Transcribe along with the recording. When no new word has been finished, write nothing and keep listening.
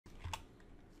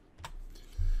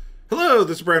Hello,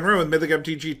 this is Brian Rowe with Mythic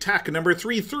MTG Tech number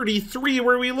 333,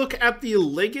 where we look at the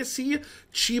Legacy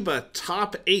Chiba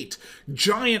Top 8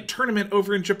 giant tournament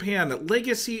over in Japan.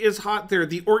 Legacy is hot there.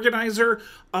 The organizer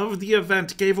of the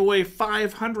event gave away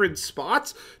 500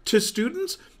 spots to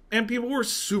students, and people were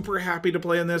super happy to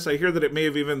play in this. I hear that it may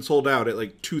have even sold out at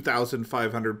like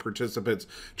 2,500 participants.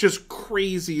 Just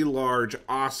crazy large,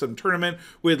 awesome tournament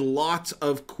with lots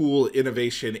of cool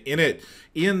innovation in it.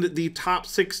 In the top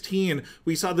 16,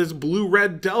 we saw this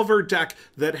blue-red Delver deck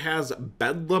that has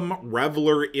Bedlam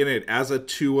Reveler in it as a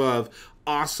 2-of.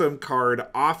 Awesome card.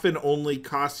 Often only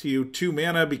costs you 2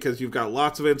 mana because you've got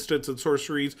lots of instants and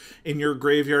sorceries in your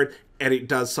graveyard, and it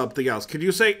does something else. Can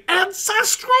you say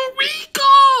Ancestral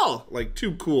Recall? Like,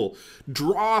 too cool.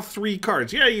 Draw 3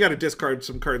 cards. Yeah, you got to discard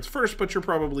some cards first, but you're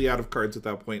probably out of cards at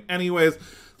that point anyways.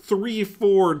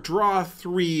 3/4, draw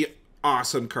 3.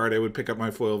 Awesome card. I would pick up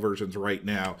my foil versions right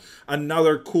now.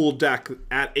 Another cool deck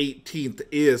at 18th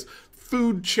is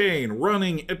Food Chain,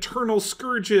 running Eternal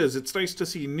Scourges. It's nice to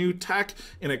see new tech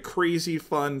in a crazy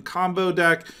fun combo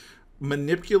deck.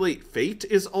 Manipulate Fate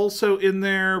is also in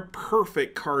there.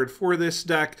 Perfect card for this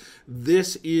deck.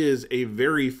 This is a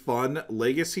very fun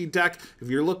Legacy deck. If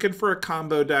you're looking for a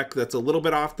combo deck that's a little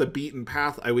bit off the beaten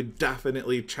path, I would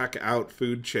definitely check out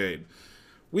Food Chain.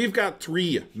 We've got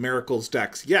 3 Miracles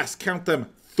decks. Yes, count them.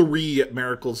 3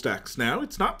 Miracles decks. Now,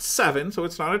 it's not 7, so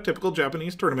it's not a typical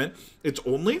Japanese tournament. It's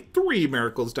only 3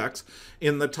 Miracles decks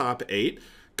in the top 8.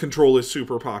 Control is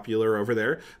super popular over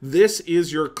there. This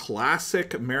is your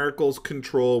classic Miracles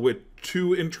control with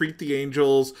 2 Entreat the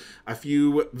Angels, a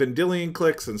few Vendilion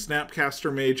Clicks, and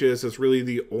Snapcaster Mages is really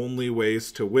the only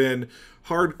ways to win.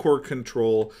 Hardcore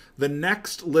control. The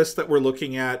next list that we're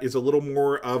looking at is a little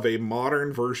more of a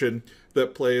modern version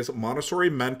that plays Montessori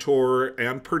Mentor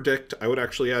and Predict. I would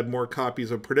actually add more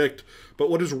copies of Predict. But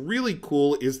what is really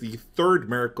cool is the 3rd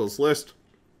Miracles list,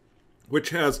 which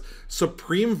has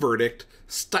Supreme Verdict,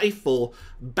 Stifle,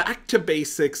 Back to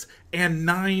Basics, and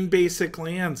 9 basic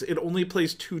lands. It only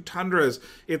plays 2 Tundras.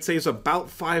 It saves about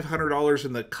 $500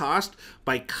 in the cost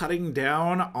by cutting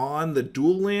down on the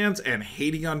dual lands and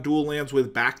hating on dual lands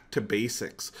with Back to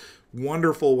Basics.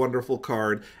 Wonderful, wonderful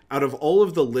card. Out of all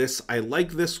of the lists, I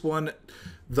like this one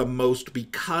the most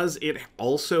because it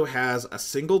also has a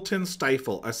singleton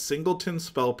Stifle, a singleton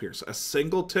Spell Pierce, a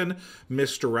singleton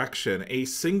Misdirection, a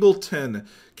singleton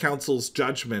Council's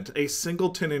Judgment, a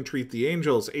singleton Entreat the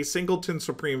Angels, a singleton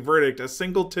Supreme Verdict, a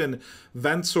singleton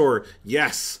Vensor.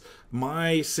 Yes,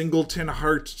 my singleton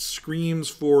heart screams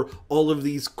for all of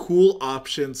these cool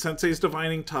options. Sensei's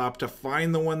Divining Top to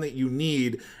find the one that you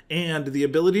need, and the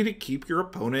ability to keep your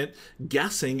opponent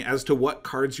guessing as to what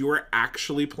cards you are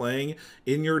actually playing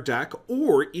in your deck,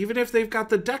 or even if they've got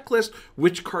the deck list,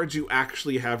 which cards you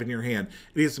actually have in your hand.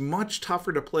 It is much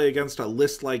tougher to play against a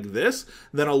list like this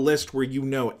than a list where you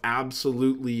know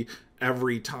absolutely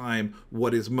every time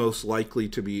what is most likely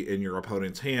to be in your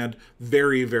opponent's hand.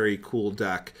 Very, very cool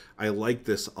deck. I like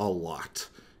this a lot.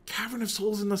 Cavern of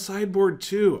Souls in the sideboard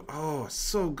too. Oh,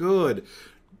 so good.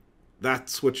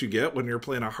 That's what you get when you're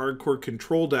playing a hardcore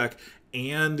control deck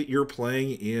and you're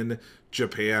playing in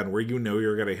Japan, where you know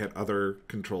you're going to hit other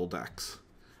control decks.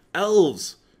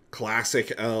 Elves.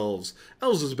 Classic Elves.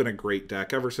 Elves has been a great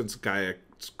deck ever since Gaia's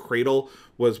Cradle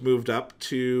was moved up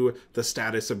to the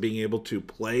status of being able to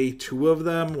play 2 of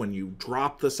them. When you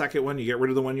drop the second one, you get rid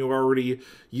of the one you already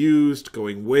used,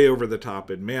 going way over the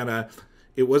top in mana.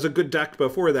 It was a good deck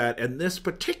before that, and this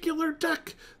particular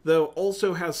deck, though,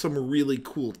 also has some really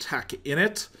cool tech in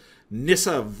it.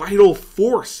 Nissa Vital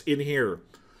Force in here.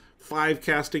 5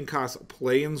 casting cost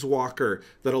Planeswalker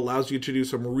that allows you to do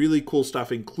some really cool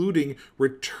stuff, including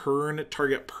return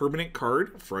target permanent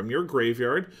card from your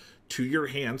graveyard to your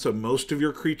hand, so most of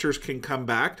your creatures can come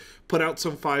back. Put out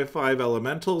some 5/5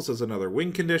 elementals as another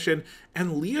win condition,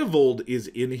 and Leovold is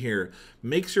in here.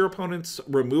 Makes your opponent's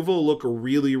removal look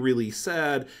really, really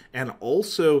sad, and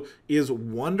also is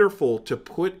wonderful to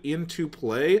put into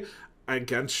play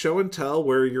against show and tell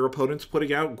where your opponent's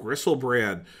putting out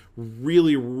Gristlebrand.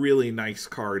 Really, really nice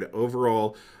card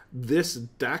overall. This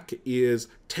deck is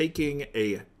taking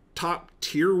a top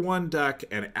tier 1 deck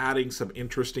and adding some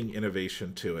interesting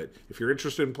innovation to it. If you're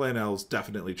interested in playing Elves,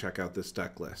 definitely check out this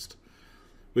deck list.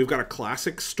 We've got a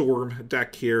classic Storm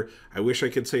deck here. I wish I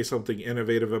could say something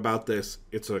innovative about this.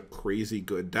 It's a crazy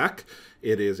good deck.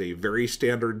 It is a very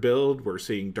standard build. We're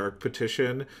seeing Dark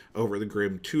Petition over the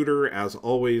Grim Tutor. As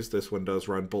always, this one does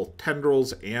run both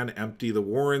Tendrils and Empty the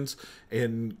Warrens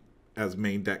as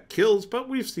main deck kills, but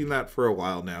we've seen that for a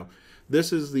while now.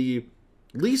 This is the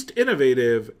least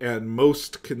innovative and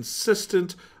most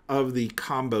consistent of the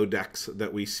combo decks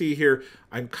that we see here.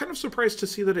 I'm kind of surprised to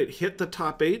see that it hit the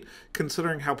top 8,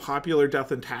 considering how popular Death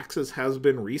and Taxes has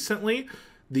been recently.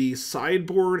 The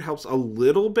sideboard helps a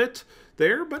little bit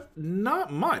there, but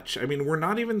not much. I mean, we're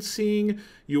not even seeing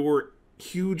your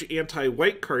huge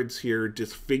anti-white cards here.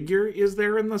 Disfigure is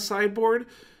there in the sideboard.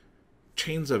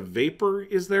 Chains of Vapor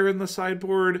is there in the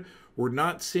sideboard. We're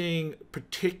not seeing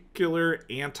particular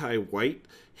anti-white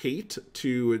hate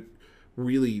to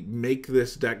really make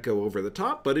this deck go over the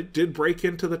top, but it did break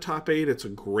into the top 8. It's a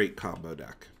great combo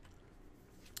deck.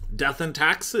 Death and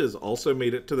Taxes also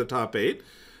made it to the top 8.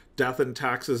 Death and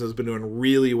Taxes has been doing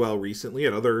really well recently.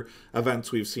 At other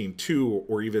events, we've seen 2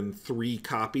 or even 3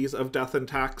 copies of Death and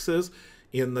Taxes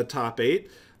in the top 8.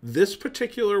 This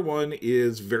particular one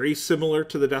is very similar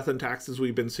to the Death and Taxes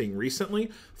we've been seeing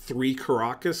recently. 3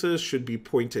 Caracases should be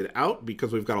pointed out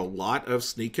because we've got a lot of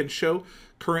Sneak and Show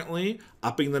currently.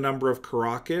 Upping the number of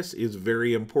Caracas is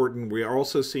very important. We are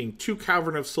also seeing 2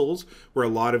 Cavern of Souls, where a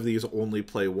lot of these only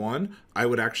play 1. I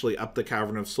would actually up the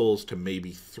Cavern of Souls to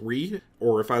maybe 3,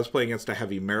 or if I was playing against a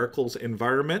heavy Miracles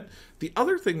environment. The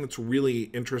other thing that's really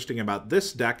interesting about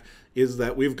this deck is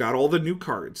that we've got all the new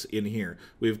cards in here.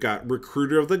 We've got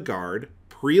Recruiter of the Guard,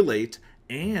 Prelate,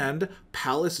 and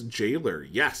Palace Jailer.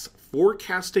 Yes,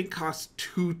 forecasting cost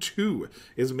 2/2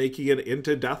 is making it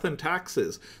into Death and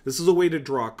Taxes. This is a way to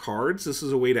draw cards. This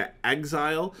is a way to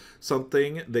exile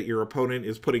something that your opponent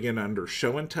is putting in under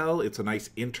show and tell. It's a nice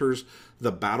enters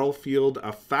the battlefield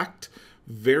effect.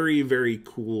 Very, very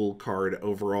cool card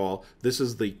overall. This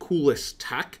is the coolest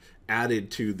tech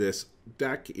added to this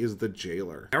deck is the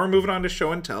Jailer. Now we're moving on to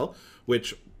show and tell,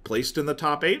 which placed in the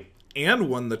top 8 and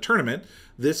won the tournament.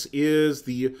 This is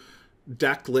the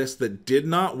deck list that did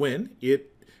not win.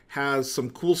 It has some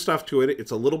cool stuff to it.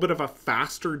 It's a little bit of a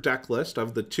faster deck list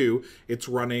of the 2. It's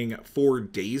running 4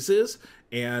 Dazes,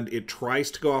 and it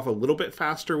tries to go off a little bit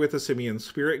faster with a Simian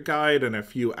Spirit Guide and a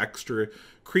few extra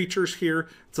creatures here.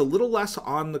 It's a little less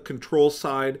on the control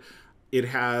side. It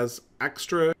has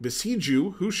extra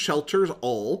Besieju, who shelters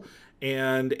all,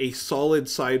 and a solid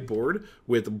sideboard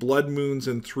with Blood Moons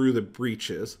and Through the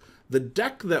Breaches. The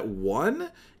deck that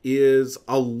won is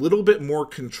a little bit more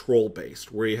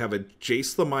control-based, where you have a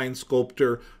Jace the Mind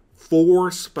Sculptor, 4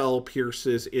 Spell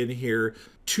Pierces in here,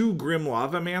 2 Grim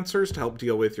Lavamancers to help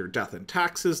deal with your Death and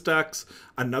Taxes decks,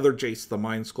 another Jace the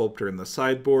Mind Sculptor in the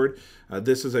sideboard.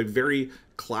 This is a very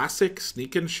classic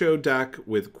Sneak and Show deck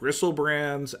with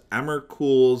Gristlebrand's,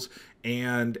 Emmercool's,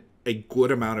 and a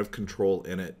good amount of control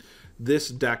in it. This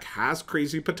deck has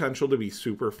crazy potential to be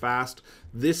super fast.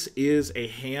 This is a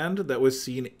hand that was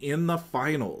seen in the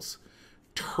finals.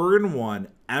 Turn 1,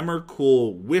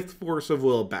 Emmercool with Force of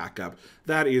Will backup.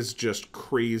 That is just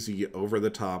crazy over the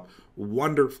top.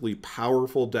 Wonderfully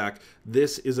powerful deck.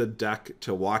 This is a deck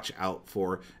to watch out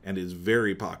for and is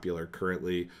very popular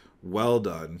currently. Well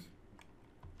done.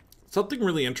 Something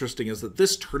really interesting is that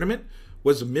this tournament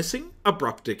was missing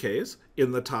Abrupt Decays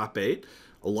in the top 8.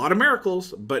 A lot of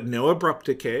Miracles, but no Abrupt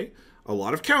Decay. A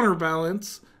lot of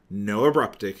Counterbalance, no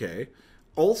Abrupt Decay.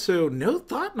 Also, no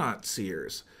Thought-Knot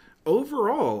Seers.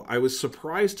 Overall, I was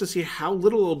surprised to see how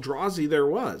little Eldrazi there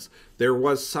was. There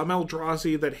was some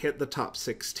Eldrazi that hit the top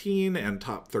 16 and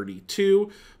top 32,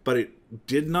 but it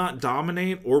did not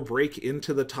dominate or break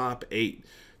into the top 8.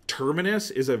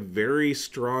 Terminus is a very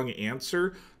strong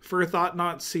answer for a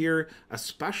Thought-Knot Seer,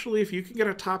 especially if you can get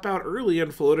a top out early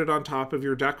and float it on top of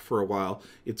your deck for a while.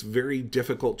 It's very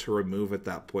difficult to remove at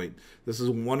that point. This is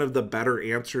one of the better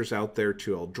answers out there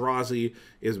to Eldrazi,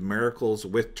 is Miracles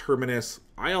with Terminus.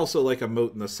 I also like a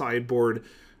Moat in the sideboard,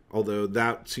 although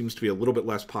that seems to be a little bit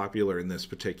less popular in this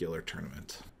particular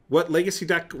tournament. What Legacy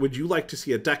deck would you like to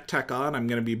see a deck tech on? I'm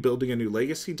going to be building a new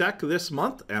Legacy deck this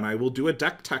month, and I will do a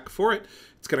deck tech for it.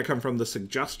 It's going to come from the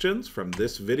suggestions from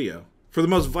this video. For the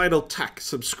most vital tech,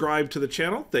 subscribe to the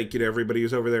channel. Thank you to everybody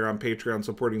who's over there on Patreon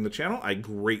supporting the channel. I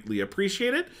greatly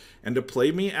appreciate it. And to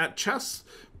play me at chess,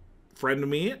 friend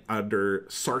me under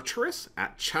Sartorus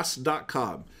at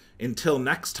chess.com. Until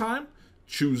next time,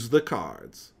 choose the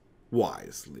cards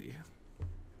wisely.